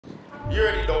You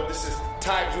already know this is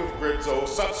Times with Grinzo.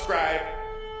 Subscribe,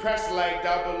 press like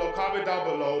down below, comment down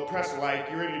below, press like.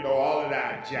 You already know all of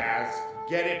that jazz.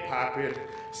 Get it poppin'.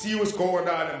 See what's going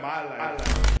on in my life.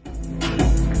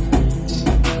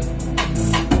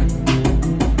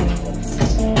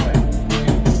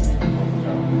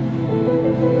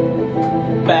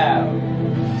 Bow.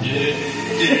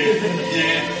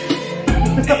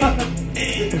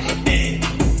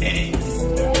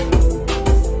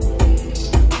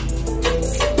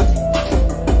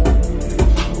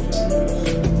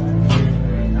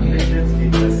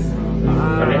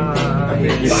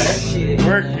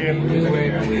 Working.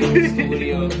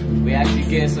 Studio. We actually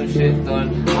getting some shit done.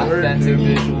 Authentic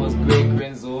visuals, Great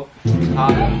Grinzo.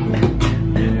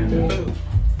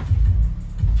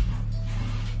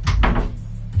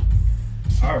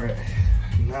 Alright,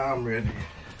 now I'm ready.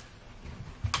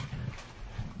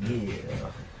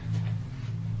 Yeah.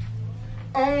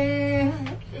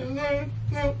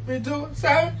 Me do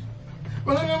savage.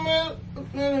 My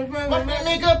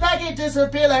nigga package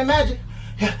disappear like magic.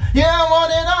 Yeah, I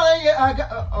want it all. Yeah,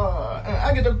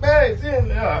 I get the bags in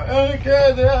there.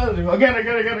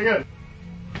 Again.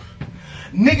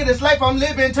 Nigga, this life I'm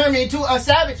living turned me into a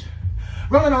savage.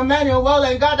 Running on manual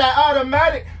and got that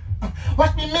automatic.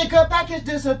 Watch me make a package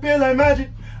disappear like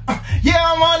magic. Yeah,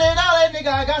 I want it all,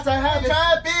 nigga, I got to have it.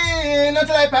 Trapping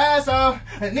until I pass out.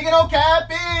 Nigga, no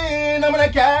capping, I'm in a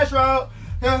cash route.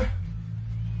 Yeah.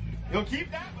 You'll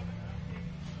keep that?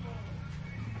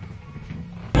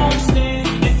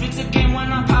 If it's a game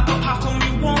when I pop up, how come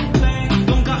you won't play?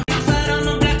 Don't got outside on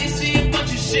the block, you see a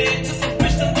bunch of shit. Just a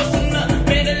bitch that was a nut.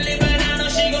 Better live it down or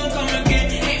she gon' come again.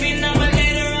 Hate me now, but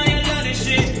later on you love this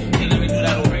shit. Okay, let me do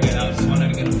that over again. I just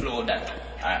wanted to get a flow of that.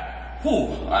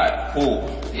 Alright, cool.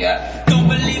 Yeah. Don't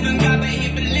believe in God, but he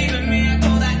believe in me. I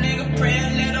told that nigga pray a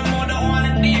little more, don't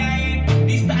wanna DIA.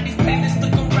 These payments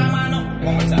took a rhyme, I know.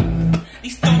 One more time.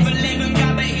 These don't believe in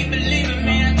God, but he believe in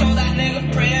me. I told that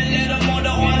nigga pray a little more,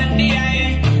 don't wanna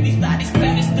DIA. These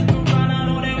payments took a rhyme, I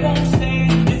know they won't stay.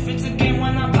 If it's a game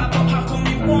when I pop up, how come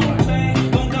you won't play?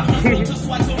 Don't got nothing to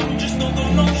swipe, so you just don't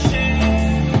know shit.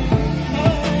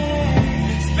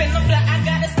 Spin the block, I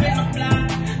gotta spin the block.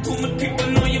 Too many people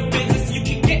know your business, you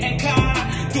keep getting caught.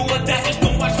 Do or die, just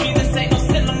don't watch me, this ain't no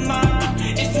cinema.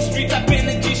 It's the streets, I've been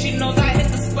the G, she knows I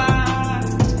hit the spot.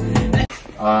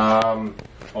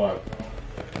 Hold on.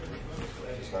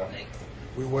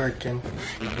 We working.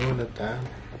 We doing the thing.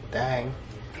 Dang.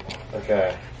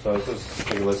 Okay, so let's just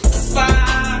take a listen.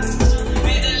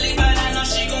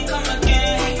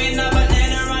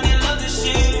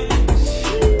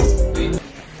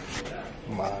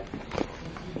 Come on.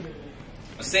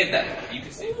 Save that. You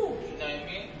can save it. You know what I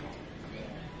mean?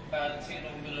 Valentino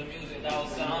with the music, that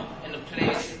was sound in the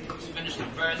place. Just finish the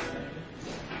verse.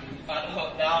 Got the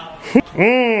hook down.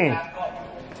 Back up.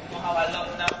 You know how I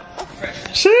love now? Fresh.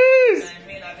 Jeez. You know what I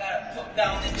mean? I got it hooked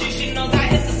down the G. She knows I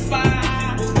hit the spot.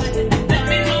 Let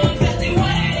me know exactly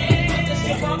what it is. Just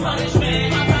for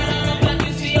punishment. I'm right on the block,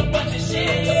 you see a bunch of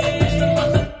shit.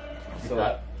 So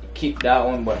keep that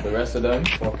one, but the rest of them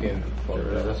fucking fuck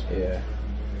that. Yeah.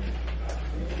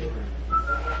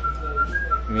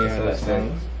 Me and that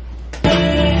thing.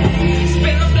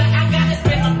 Spin the block, I gotta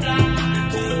spin the block.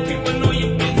 Too many people know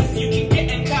your business, you keep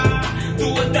getting caught. Do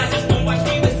or die, just don't watch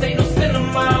me, this ain't no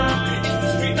cinema. It's the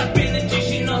streets, I've been the G,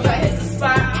 she knows I hit the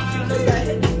spot. She knows I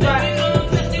hit the spot. You know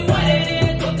exactly what it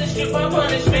is, put this shit for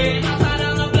punishment. Outside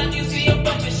on the block, you see a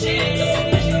bunch of shit. Just a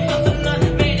bitch that wants a nut,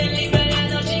 made her leave it, I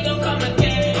know she gon' come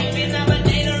again. Maybe now, but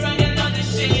later on, you love this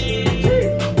shit.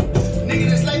 Nigga,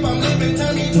 this life I'm living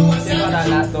turned me to a savage. That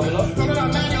last double up. Running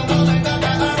on manual and got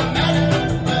that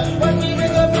automatic. Watch me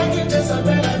make a package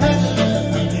disappear like magic.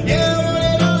 Yeah, I want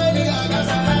it all, nigga, I got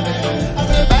to have it. I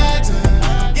put the bags in,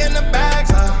 getting the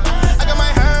bags out. I got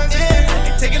my hands in,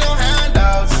 ain't taking no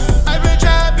handouts. I've been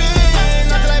trapping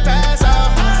until I pass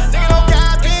out. Nigga, no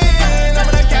capping, I'm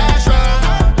in a cash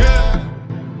route. Yeah.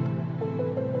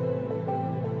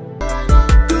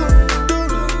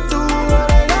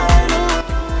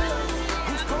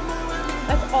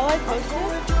 That's all I posted?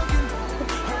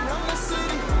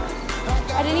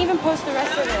 I didn't even post the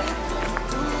rest of it.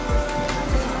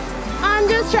 I'm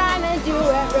just trying to do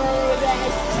it really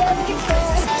good.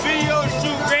 Video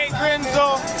shoot, Great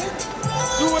Grinzo.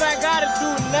 Do what I gotta do,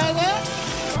 nigga.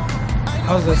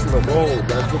 How's this in the mold?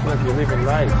 That look like you're living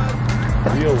life.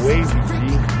 Real wavy, G.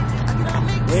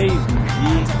 Wavy, G.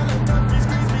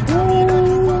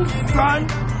 Ooh, son.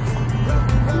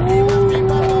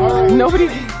 Ooh. Nobody.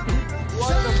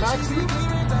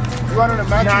 You want to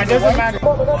match? Nah, it doesn't matter.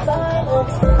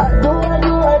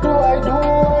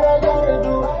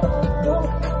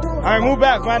 Alright, move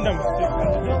back, random.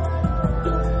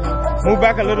 Move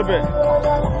back a little bit.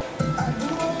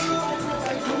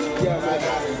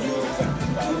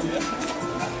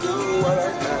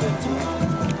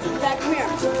 Back, come here.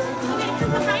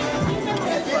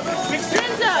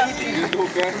 Grinzo!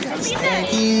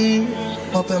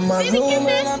 Up in my room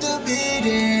and I'm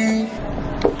debating.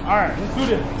 Alright, let's do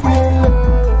this. We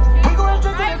going straight to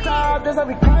the top, just like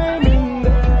we climbing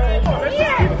there.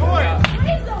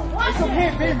 It's okay,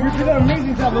 babe. You did an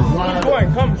amazing job. Let's keep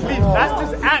going. Come, please. That's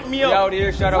just at me up. Out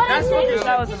here, shut up. That's what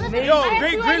that was amazing. Yo,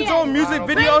 Great Grinzo music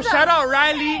video. Shout out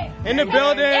Riley in the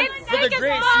building for the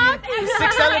great scene.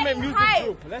 6 Element music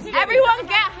group. Let's get Everyone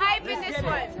get hype in this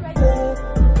one.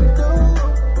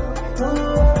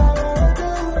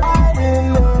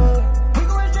 We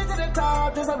going straight to the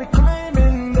top, just like we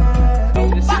climbing there.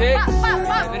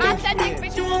 Authentic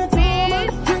visual beat.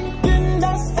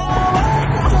 That's all.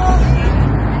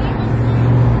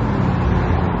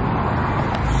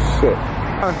 Shit.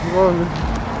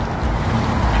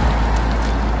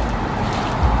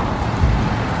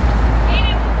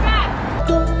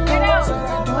 Get out.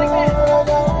 Like this.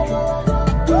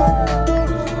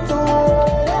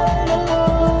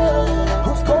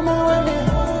 Who's coming with me?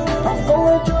 I'm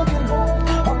going jogging.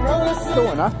 I'm running slow.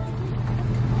 Doing, huh?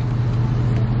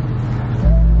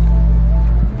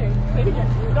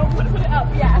 Don't put it up.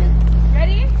 Yeah.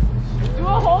 Ready? Do a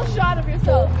whole shot of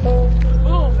yourself. Boom.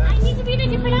 I need to be in a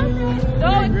different outfit.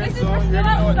 No, this is for still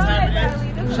outside,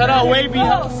 Natalie. This is Shout out Wavy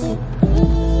House.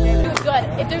 good.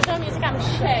 If there's no music, I'm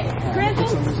shay.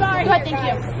 Grinzo, sorry. Good, thank you.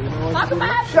 Talk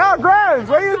about Shout out Grinz.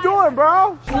 What are you doing,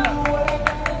 bro?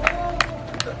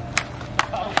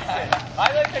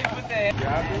 I like how you put that.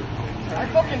 I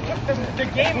fucking took the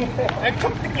game. I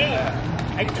took the game.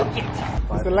 I took it.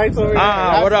 It's the lights over here.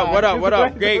 What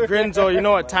up? Great Grinzo. You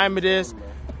know what time it is.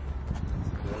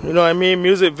 You know what I mean?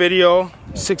 Music video.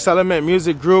 6 Element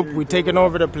music group. We taking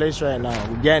over the place right now.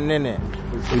 We getting in it.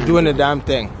 We doing the damn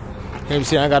thing. You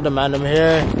see, I got the man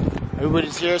here.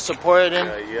 Everybody's here supporting.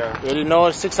 You already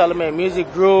know 6 Element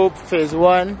music group. Phase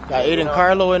 1. Got Aiden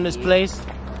Carlo in this place.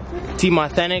 Team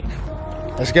Authentic.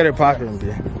 Let's get it popping,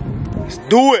 B. Let's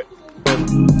do it.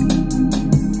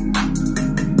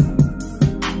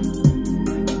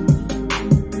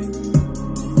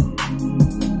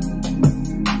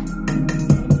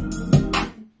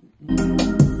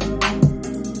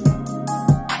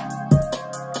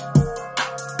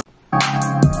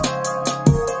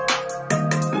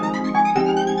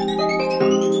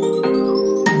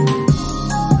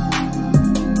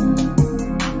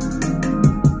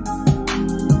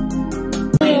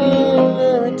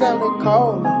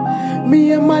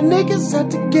 Me and my niggas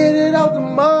had to get it out the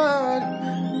mud.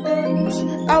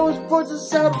 I was forced to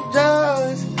sell the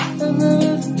drugs. And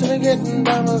then to get them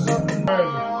diamonds up. It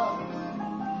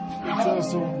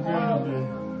feels so good, man.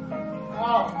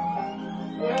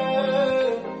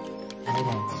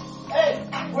 Hey,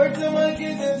 work till my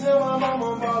kids until my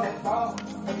mama call.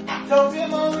 Don't get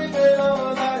my weekend on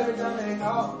my lighter, don't they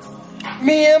call.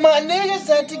 Me and my niggas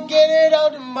had to get it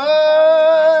out the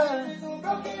mud.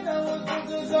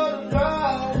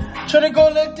 Tryna go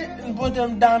lift it and put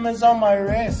them diamonds on my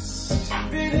wrist.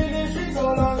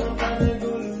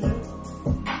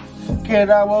 Kid,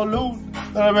 I won't lose.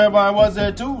 Everybody was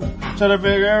there too. Tryna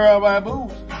figure out my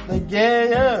moves. Like,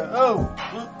 yeah, oh.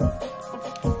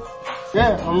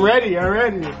 Yeah, I'm ready.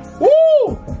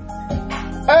 Woo!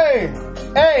 Hey.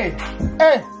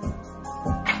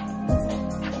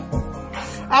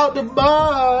 Out the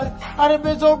bar, I done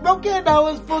been so broken, I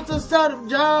was supposed to sell them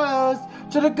jars.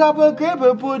 To the copper crib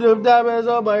and put them diamonds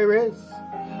on my wrist.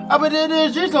 I've been in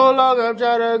this shit so long, I'm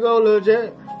trying to go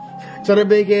legit. Trying to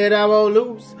make it, I won't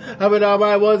lose. I've been on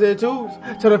my ones and twos.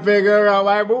 Trying to figure out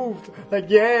my moves. Like,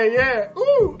 yeah.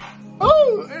 Ooh,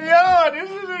 yo, this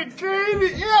is a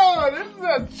crazy, yo, this is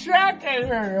a track in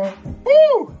here, yo.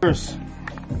 Woo! First.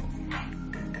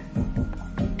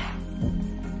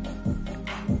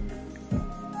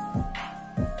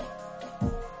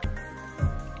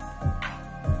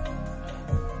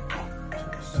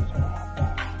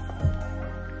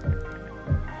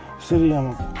 City,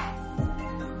 oh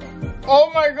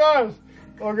my gosh!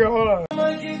 Okay, hold on.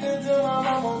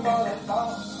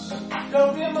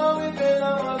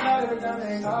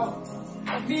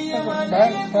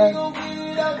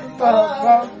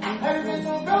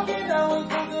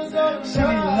 City,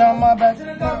 now my back. To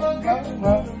the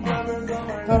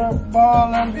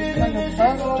ball and be like a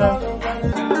first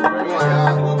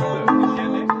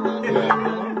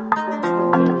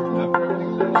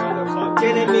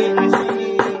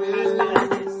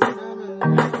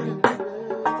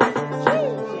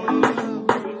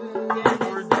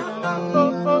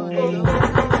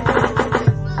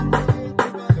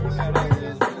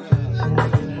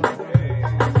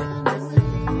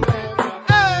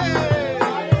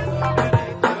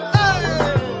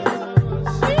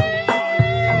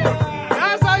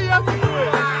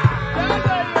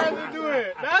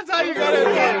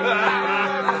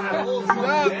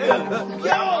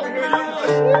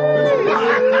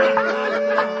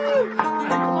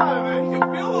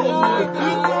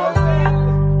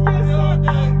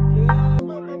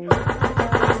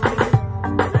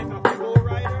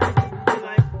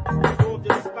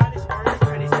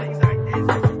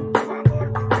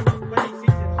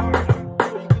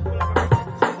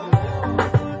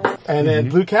And then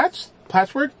Blue Cats,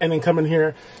 Patchwork, and then come in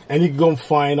here and you can go and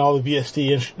find all the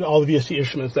VST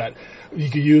instruments that you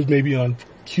could use maybe on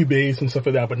Cubase and stuff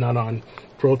like that, but not on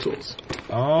Pro Tools.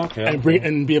 Oh, okay. And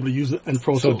be able to use it in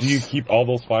Pro Tools. So do you keep all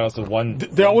those files in one?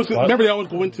 They always go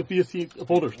into VST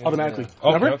folders automatically.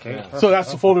 Remember? Okay. So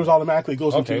that's the folders automatically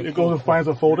goes into. It goes and finds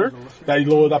a folder that you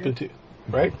load it up into.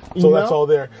 Right? So that's all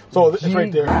there. So it's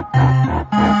right there.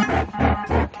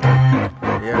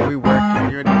 Yeah, we working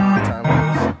here. Time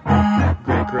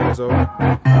Great Grinzo.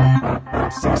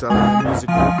 6 element music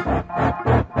group.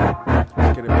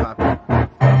 Let's get it poppin'.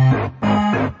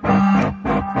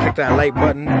 Click that like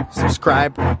button,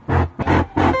 subscribe.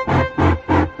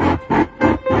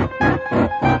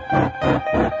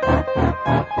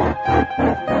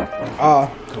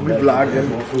 We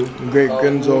vlogging. Great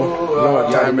Grinzo. You know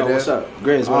what time it is? What's up?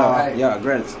 Grinz, what up? Yeah,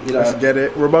 Grinz. Let's get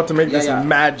it. We're about to make this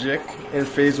magic in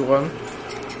phase 1.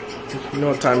 You know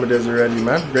what time it is already,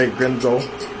 man. Great Grinzo.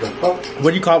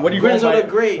 What do you call? What do you Grinzo going by? the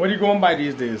Great. What are you going by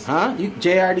these days? Huh? You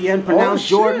JRDN pronounced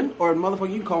Jordan, or motherfucker,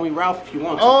 you can call me Ralph if you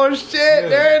want to. Oh shit!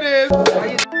 There it is.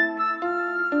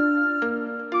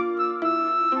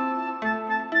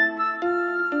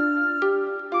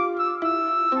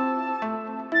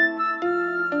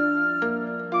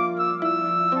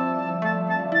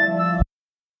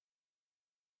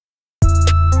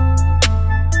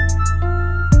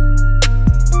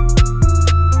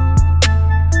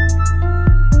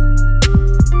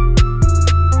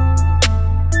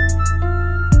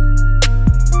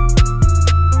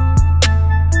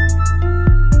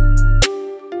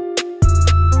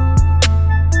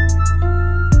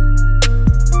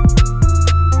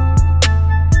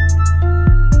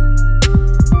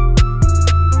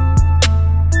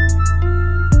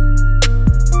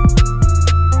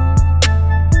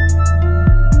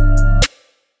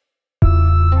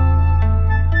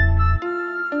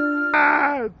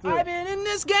 I've been in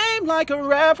this game like a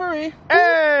referee.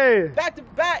 Hey! Back to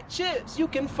back chips, you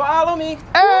can follow me.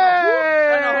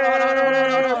 Hey!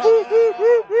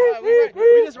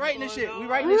 We just writing this shit. We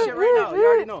writing this shit right now. You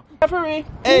already know. Referee.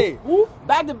 Hey.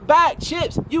 Back to back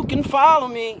chips, you can follow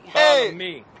me. Hey.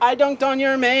 Me. I dunked on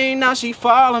your main, now she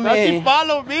follow me. Now she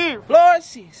follow me. Floor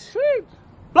seats.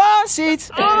 Floor seats.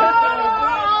 Floor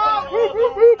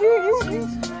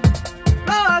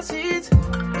seats.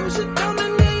 You should come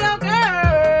and be your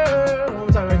girl. One more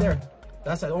time right there.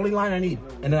 That's the only line I need.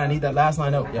 And then I need that last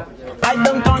line out. Yeah. I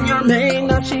dunked on your main,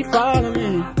 now she follow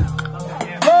me.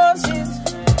 Floor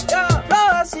seats. Yeah,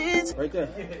 floor seats. Right there.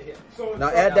 Now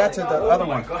add that to the other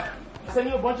one. I send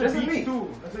you a bunch of beats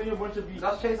too. I send you a bunch of beats.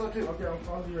 That's Chaso too. Okay, I'm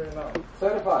calling you right now.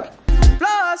 Certified.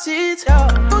 Floor seats.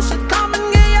 Yeah. You should come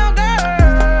and get your girl.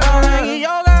 Get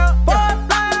your girl. Boy,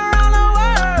 fly around the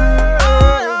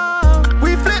world.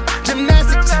 We flip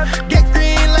gymnastics, get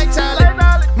green like Charlie.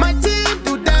 My team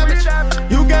do damage.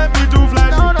 You got me too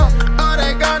flashy. All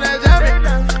they gonna jam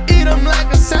it. Eat them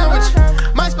like a sandwich.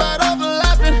 My spot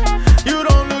overlapping. You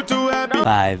don't look too happy.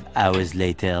 5 hours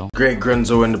later. Great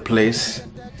Grinzo in the place.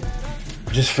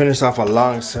 Just finished off a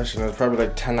long session. It was probably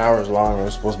like 10 hours long. It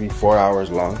was supposed to be 4 hours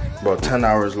long. About 10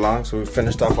 hours long. So we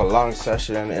finished off a long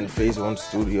session in Phase 1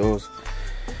 Studios.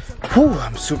 Whew,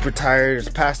 I'm super tired. It's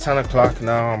past 10 o'clock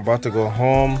now. I'm about to go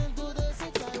home.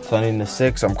 Sunny the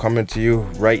 6th. I'm coming to you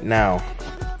right now.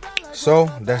 So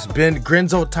that's been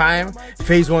Grinzo Time,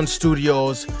 Phase 1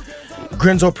 Studios,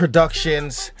 Grinzo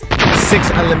Productions,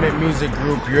 6 Element Music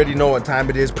Group. You already know what time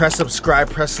it is. Press subscribe,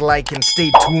 press like, and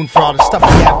stay tuned for all the stuff we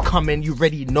have coming. You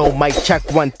already know. Mic check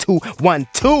 1 2 1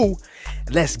 2.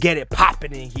 Let's get it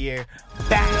popping in here.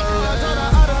 Bang.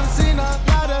 I done seen a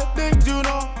lot of things, you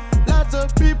know. Lots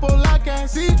of people I can't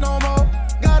see no more.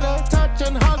 Gotta touch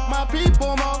and hug my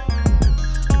people more.